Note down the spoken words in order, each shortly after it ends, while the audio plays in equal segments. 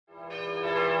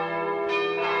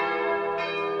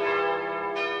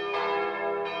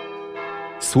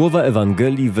Słowa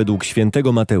Ewangelii według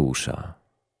świętego Mateusza.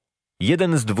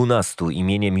 Jeden z 12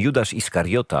 imieniem Judasz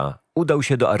Iskariota udał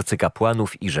się do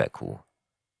arcykapłanów i rzekł: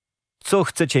 Co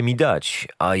chcecie mi dać,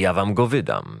 a ja wam go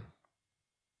wydam?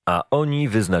 A oni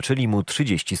wyznaczyli mu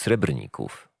 30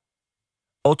 srebrników.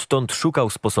 Odtąd szukał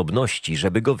sposobności,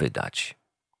 żeby go wydać.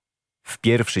 W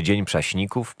pierwszy dzień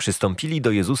prześników przystąpili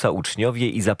do Jezusa uczniowie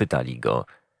i zapytali go: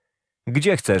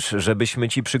 Gdzie chcesz, żebyśmy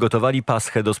ci przygotowali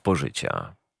paschę do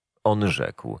spożycia? On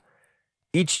rzekł: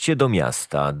 Idźcie do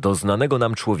miasta, do znanego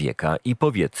nam człowieka i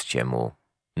powiedzcie mu: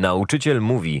 Nauczyciel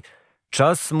mówi,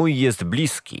 czas mój jest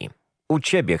bliski. U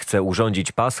ciebie chcę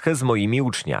urządzić paschę z moimi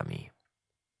uczniami.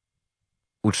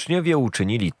 Uczniowie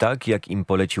uczynili tak, jak im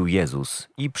polecił Jezus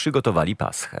i przygotowali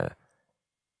paschę.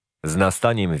 Z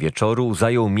nastaniem wieczoru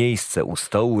zajął miejsce u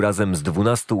stołu razem z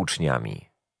 12 uczniami.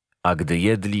 A gdy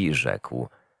jedli, rzekł: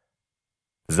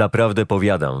 Zaprawdę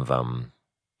powiadam wam,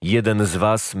 jeden z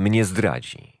was mnie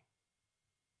zdradzi.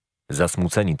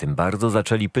 Zasmuceni tym bardzo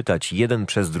zaczęli pytać jeden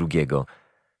przez drugiego: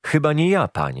 Chyba nie ja,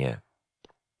 Panie.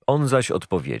 On zaś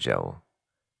odpowiedział: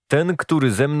 Ten,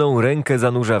 który ze mną rękę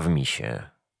zanurza w misie,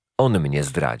 on mnie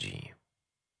zdradzi.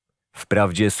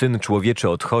 Wprawdzie Syn Człowieczy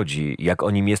odchodzi, jak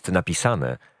o nim jest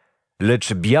napisane,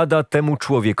 lecz biada temu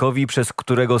człowiekowi, przez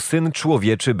którego Syn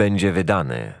Człowieczy będzie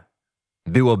wydany.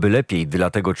 Byłoby lepiej dla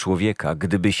tego człowieka,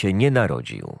 gdyby się nie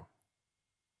narodził.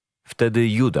 Wtedy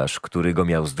Judasz, który go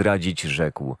miał zdradzić,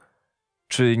 rzekł: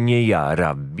 Czy nie ja,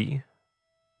 rabbi?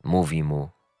 Mówi mu: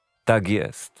 Tak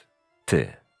jest,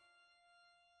 ty.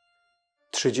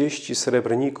 30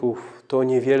 srebrników to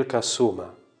niewielka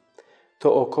suma.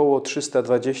 To około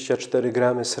 324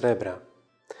 gramy srebra.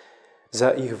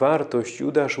 Za ich wartość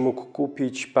Judasz mógł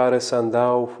kupić parę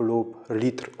sandałów lub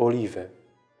litr oliwy.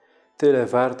 Tyle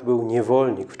wart był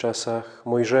niewolnik w czasach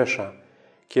Mojżesza,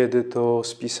 kiedy to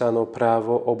spisano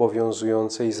prawo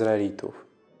obowiązujące Izraelitów.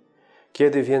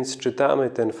 Kiedy więc czytamy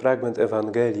ten fragment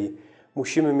Ewangelii,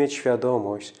 musimy mieć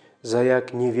świadomość, za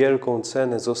jak niewielką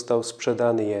cenę został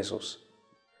sprzedany Jezus.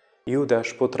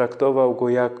 Judasz potraktował go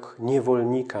jak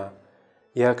niewolnika,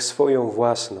 jak swoją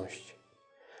własność.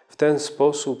 W ten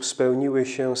sposób spełniły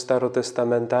się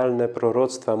starotestamentalne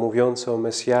proroctwa mówiące o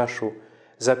Mesjaszu,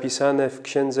 zapisane w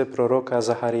księdze proroka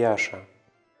Zachariasza.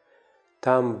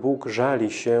 Tam Bóg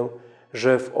żali się,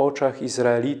 że w oczach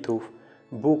Izraelitów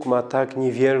Bóg ma tak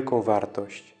niewielką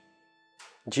wartość.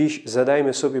 Dziś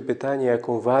zadajmy sobie pytanie,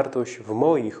 jaką wartość w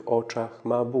moich oczach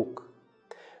ma Bóg.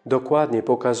 Dokładnie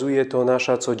pokazuje to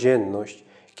nasza codzienność,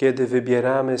 kiedy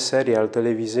wybieramy serial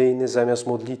telewizyjny zamiast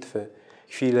modlitwy,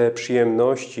 chwilę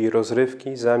przyjemności i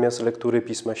rozrywki zamiast lektury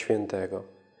Pisma Świętego.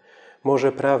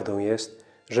 Może prawdą jest,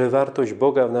 że wartość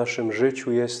Boga w naszym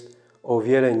życiu jest o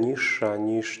wiele niższa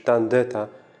niż tandeta,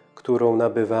 którą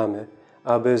nabywamy,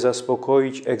 aby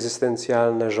zaspokoić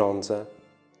egzystencjalne żądze.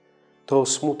 To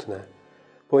smutne,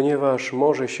 ponieważ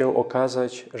może się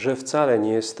okazać, że wcale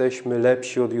nie jesteśmy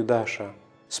lepsi od Judasza,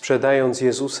 sprzedając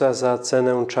Jezusa za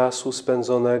cenę czasu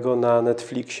spędzonego na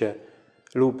Netflixie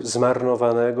lub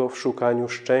zmarnowanego w szukaniu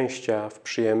szczęścia w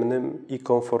przyjemnym i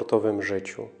komfortowym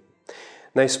życiu.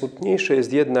 Najsmutniejsze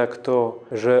jest jednak to,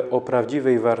 że o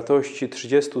prawdziwej wartości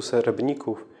 30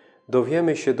 srebrników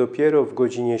dowiemy się dopiero w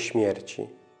godzinie śmierci.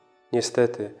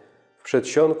 Niestety, w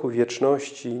przedsionku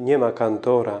wieczności nie ma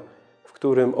kantora, w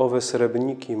którym owe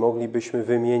srebrniki moglibyśmy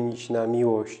wymienić na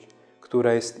miłość,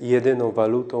 która jest jedyną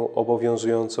walutą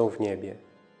obowiązującą w niebie.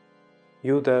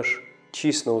 Judasz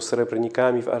cisnął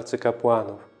srebrnikami w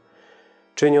arcykapłanów,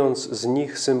 czyniąc z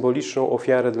nich symboliczną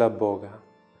ofiarę dla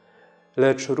Boga.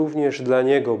 Lecz również dla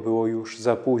niego było już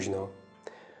za późno.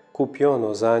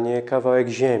 Kupiono za nie kawałek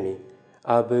ziemi,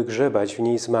 aby grzebać w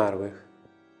niej zmarłych.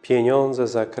 Pieniądze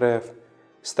za krew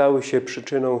stały się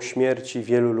przyczyną śmierci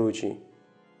wielu ludzi.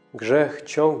 Grzech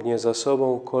ciągnie za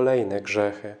sobą kolejne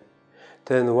grzechy.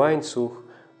 Ten łańcuch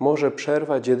może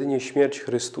przerwać jedynie śmierć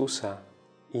Chrystusa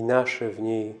i nasze w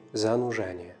niej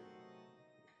zanurzenie.